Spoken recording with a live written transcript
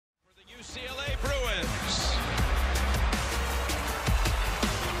UCLA Bruins.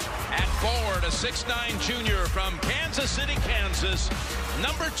 At forward, a 6'9" junior from Kansas City, Kansas.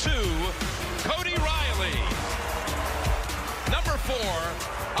 Number 2, Cody Riley. Number 4,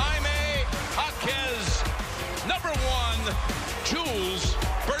 Jaime Jaquez. Number 1, Jules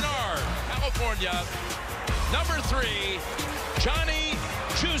Bernard, California. Number 3, Johnny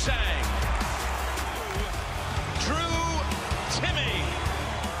Juzang. Drew Timmy.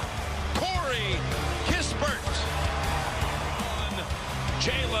 Corey Kispert.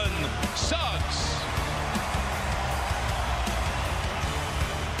 Jalen Suggs.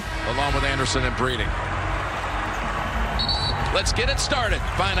 Along with Anderson and Breeding. Let's get it started.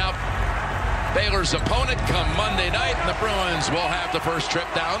 Find out Baylor's opponent come Monday night, and the Bruins will have the first trip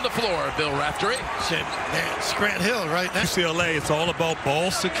down the floor. Bill Raftery. It's Grant Hill right now. UCLA, it's all about ball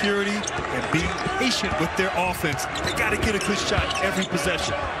security and being patient with their offense. They got to get a good shot every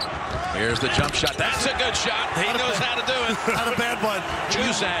possession. Here's the jump shot. That's a good shot. He knows how to do it. Not a bad one.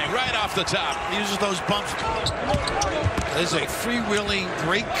 Juzang right off the top. He uses those bumps. There's a freewheeling,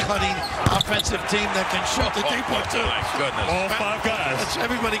 great cutting offensive team that can shoot the three-point too. My goodness. All 5 guys.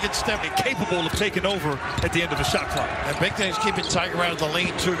 Everybody can step in. Capable of taking over at the end of the shot clock. The big thing is keeping Tiger out of the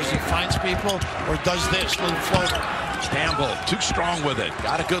lane too, because he finds people or does this little floater. Campbell too strong with it.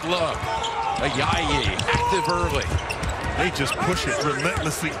 Got a good look. Ayayi active early. They just push it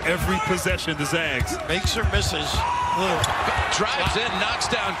relentlessly every possession, the Zags. Makes or misses. Drives in, knocks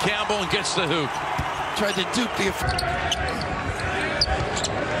down Campbell, and gets the hoop. Tried to dupe the...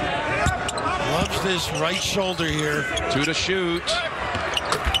 Loves this right shoulder here. 2 to shoot.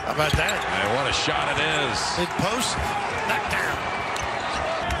 How about that? And what a shot it is. Mid post. Knockdown.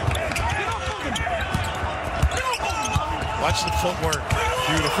 Watch the footwork.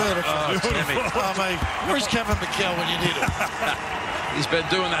 Beautiful. Timmy. Oh, my. Where's Kevin McHale when you need him? He's been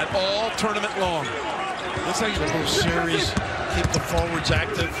doing that all tournament long. Looks like a little series. Keep the forwards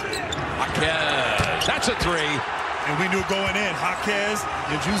active. Jaquez. That's a 3. And we knew going in, Jaquez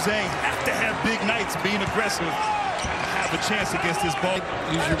and Juzang have to have big nights being aggressive. Have a chance against this ball.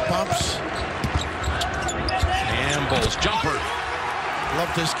 Use your pumps. Campbell's jumper.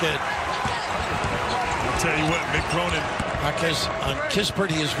 Love this kid. I'll tell you what, Mick Cronin. Jaquez on Kispert,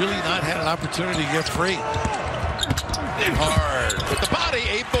 he has really not had an opportunity to get free. In hard. With the body,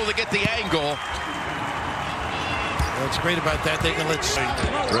 able to get the angle. What's great about that, they can let...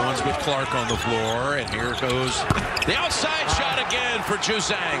 Bruins with Clark on the floor, and here goes the outside shot again for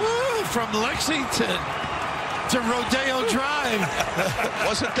Juzang. From Lexington to Rodeo Drive.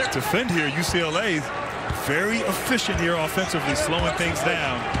 Wasn't there? Defend here, UCLA very efficient here offensively, slowing things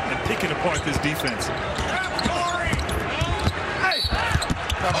down and picking apart this defense.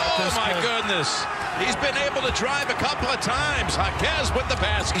 Oh my goodness. He's been able to drive a couple of times. Jaquez with the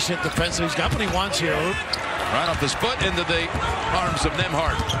basket. He's defensive. He's got what he wants here. Right off his foot into the arms of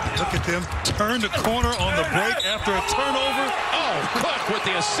Nembhard. Look at them turn the corner on the break after a turnover. Oh, Cook with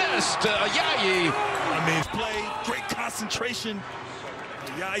the assist. Ayayi. I mean, play, great concentration.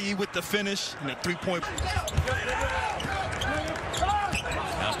 Ayayi with the finish and a 3-point.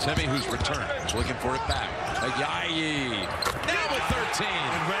 Now Timmy, who's returned, is looking for it back. Ayayi. Now with 13.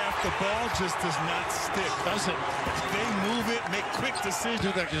 And Raph, the ball just does not stick, does it? They move it, make quick decisions.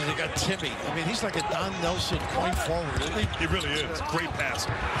 Do that because they got Timmy. I mean, he's like a Don Nelson point forward, isn't he? He really is. Great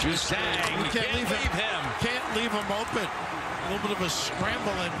passer. Juzang. You can't leave him. Can't leave him open. A little bit of a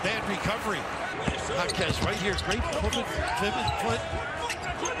scramble and bad recovery. Jaquez right here. Great pivot foot.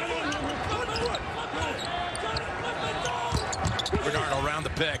 Bernard around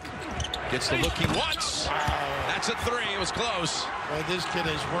the pick. Gets the look he wants. That's a 3. It was close. Well, this kid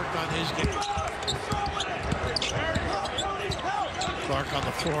has worked on his game. Clark on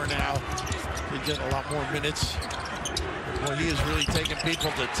the floor now. He did a lot more minutes. Well, he is really taking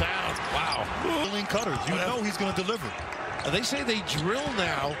people to town. Wow. Clean cutters. You know he's going to deliver. They say they drill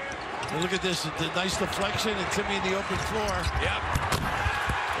now. And look at this. The nice deflection and Timmy in the open floor. Yep.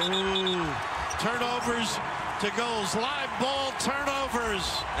 Ooh. Turnovers to goals. Live ball turnovers.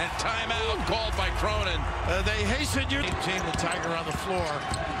 And timeout called by Cronin. They hasten you. Team the Tiger on the floor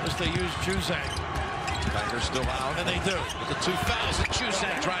as they use Juzang. Tiger's still out. And they do. With the 2,000,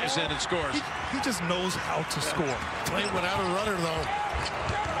 Juzang drives in and scores. He just knows how to score. Playing without a runner, though.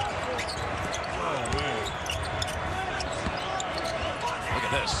 Oh, man. Look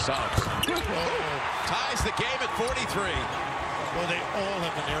at this. Suggs. Ties the game at 43. Well, they all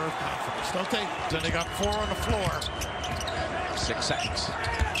have an air of confidence, don't they? Then they got 4 on the floor. 6 seconds.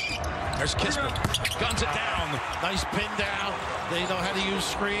 There's Kispert. Guns it down. Nice pin down. They know how to use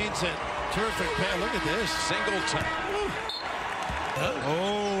screens and terrific pass. Look at this. Singleton.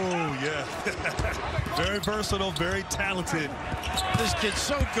 Oh, yeah. Very versatile, very talented. This kid's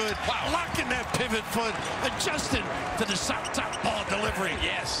so good. Wow. Locking that pivot foot, adjusting to the top ball delivery.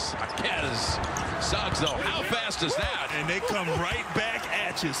 Yes, Marquez. Suggs, though, how fast is that? And they come right back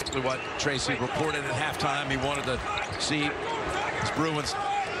at you. What Tracy reported at halftime, he wanted to see his Bruins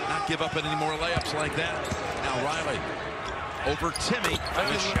not give up any more layups like that. Now Riley over Timmy.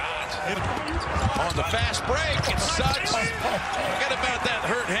 Good shot. On the fast break, it's Suggs. Forget about that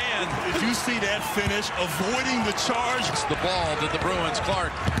hurt hand. Did you see that finish? Avoiding the charge. It's the ball to the Bruins.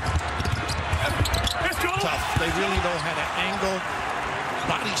 Clark. Tough. They really know how to angle,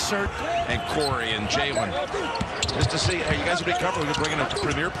 body cert. And Corey and Jalen. Just to see, hey, you guys would be comfortable with bringing a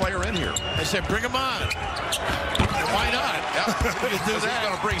premier player in here. I said, bring him on. Why not? Yep. You do that. He's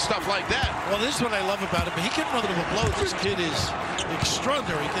going to bring stuff like that. Well, this is what I love about him. He can run a blow. This kid is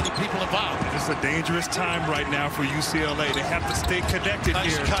extraordinary, getting people involved. It's a dangerous time right now for UCLA. They have to stay connected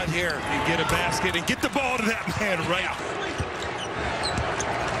nice here. Cut here. And get a basket and get the ball to that man right.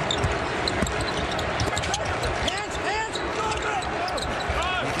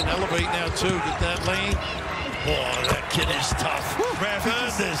 He can elevate now, too. Get that lane. Boy, that kid is tough.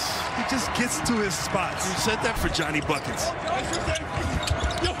 Goodness. He just gets to his spots. You said that for Johnny Buckets.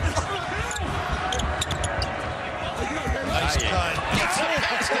 Nice cut. Gets it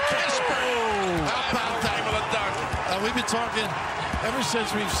past the Kisper. How about that? We've been talking ever since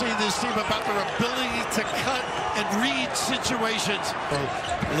we've seen this team about their ability to cut and read situations.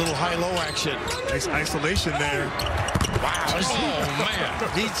 A little high-low action. Nice isolation there. Wow. Oh, man.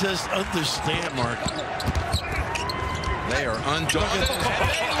 He just understands, Mark. They are undaunted. And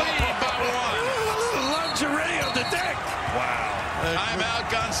they lead by one. Lingerie on the deck. Wow.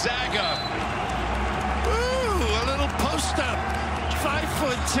 Timeout, Gonzaga. Ooh, a little post-up. 5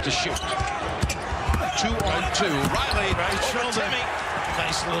 foot To shoot. 2-on-2. Riley, right shoulder. Timmy.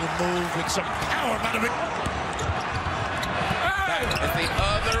 Nice little move with some power out of it. Back at the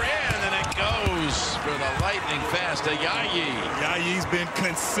other end, and it goes for the lightning fast to Yayi. Yayi's been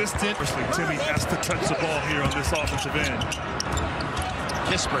consistent. Timmy has to touch the ball here on this offensive end.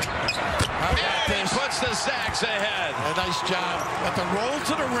 Kisper. And he puts the Zags ahead. A nice job. At the roll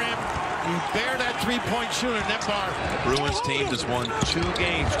to the rim, you bear that three-point shooter, net bar. The Bruins team has won 2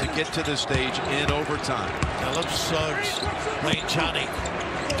 games to get to this stage in overtime. I love Suggs playing Johnny.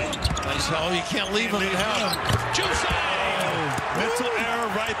 Nice. Oh, you can't leave him without him. Mental error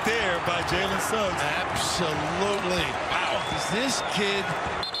right there by Jalen Suggs. Absolutely. Wow. Is this kid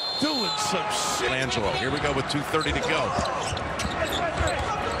doing some shit? Angelo. Here we go with 2:30 to go.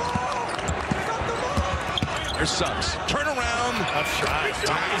 Here's Suggs. Turn around. Tough shot.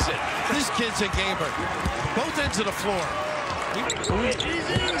 Ties it. This kid's a gamer. Both ends of the floor.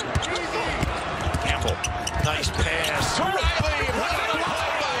 Campbell. Nice pass. To Riley. What a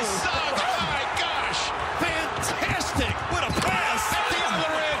play by Suggs. My gosh. Fantastic. What a pass. At the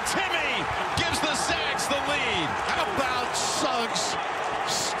other end, Timmy gives the Zags the lead. How about Suggs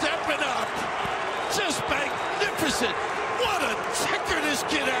stepping up? Just magnificent. What a ticker this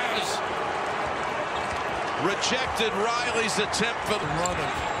kid has. Rejected Riley's attempt for the Run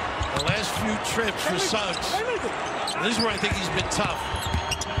him. The last few trips for Suggs. This is where I think he's been tough.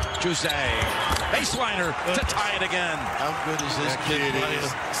 Jose. Baseliner to tie it again. How good is this kid?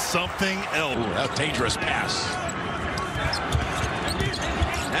 Is something else. Ooh, a dangerous pass.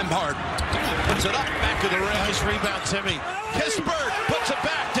 Emhart puts it up back to the rim. Nice rebound, Timmy. Kispert puts it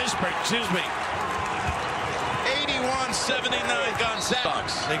back. Kispert, excuse me. 81-79 Gonzaga.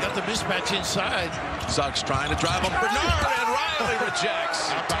 They got the mismatch inside. Suggs trying to drive him. Bernard and Riley rejects.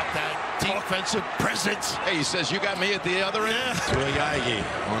 How about that defensive presence? Hey, he says, you got me at the other end. To Ayayi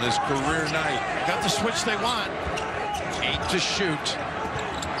on his career night. Got the switch they want. 8 to shoot.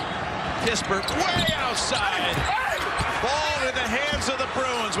 Kispert way outside. Ball in the hands of the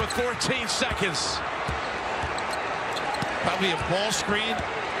Bruins with 14 seconds. Probably a ball screen.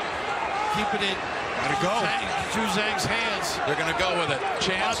 Keeping it. Gotta go. Juzang's hands. They're going to go with it.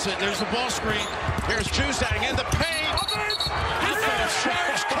 Chance. There's the ball screen. Here's Juzang in the paint. Defense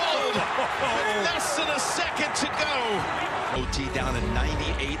charge cold. Less than a second to go. OT down in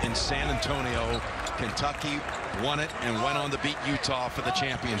 98 in San Antonio. Kentucky won it and went on to beat Utah for the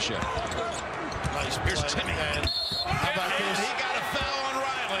championship. Nice. Here's Timmy. How about And this? he got a foul on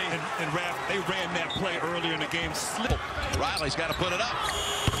Riley. And Raph, they ran that play earlier in the game. Slip. Riley's got to put it up.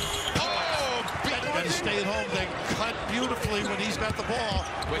 Got to stay at home. They cut beautifully when he's got the ball.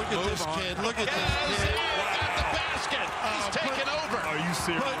 Quick Look at this kid. Look at this kid. Got the basket. He's taking over. Are you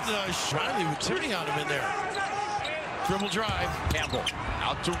serious? Put Riley with Timmy on him in there. dribble drive. Campbell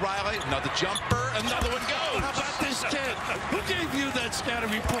out to Riley. Another jumper. Another one goes. How about this kid? Who gave you that scouting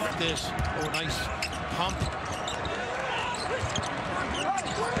report? This. Oh, nice pump.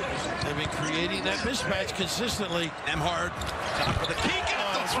 They've been creating that mismatch consistently. Nembhard, top of the key,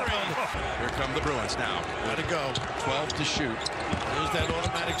 got the three. Here come the Bruins now. Way to go. 12 to shoot. There's that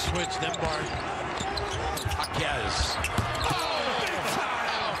automatic switch. Nembhard. Jaquez. Oh, big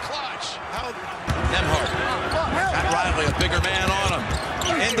time. Clutch. How? Nembhard. Got Riley, a bigger man on him.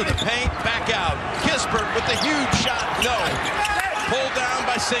 Into the paint, back out. Kispert with the huge shot. No. Pulled down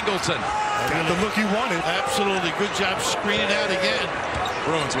by Singleton. Got the look he wanted. Absolutely. Good job screening out again.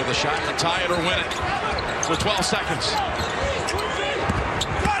 Bruins with a shot to tie it or win it with 12 seconds.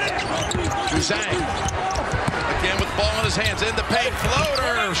 Zhang again with the ball in his hands, in the paint,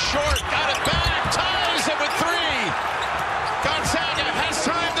 floater, short, got it back, ties it with three. Gonzaga has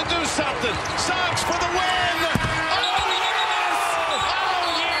time to do something. Sox for the win. Oh yes!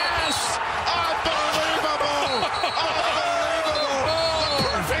 Oh yes! Unbelievable! Unbelievable! The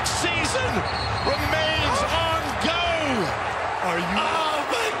perfect season remains on go. Are you? Oh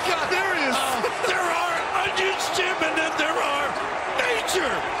my God! There is. There are onions, Jim, and then there are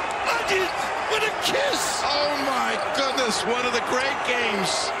nature. Onions. What a kiss! Oh my goodness, one of the great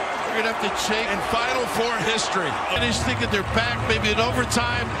games. We're gonna have to shake in Final Four history. And he's thinking they're back, maybe in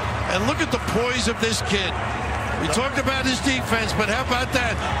overtime. And look at the poise of this kid. We talked about his defense, but how about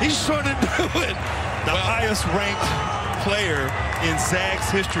that? He's sort of doing The highest ranked player in Zag's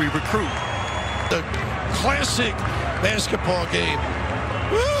history recruit. the classic basketball game.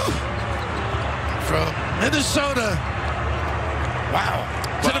 Woo! From Minnesota. Wow.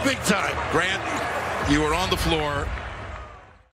 To the big time. Grant, you were on the floor.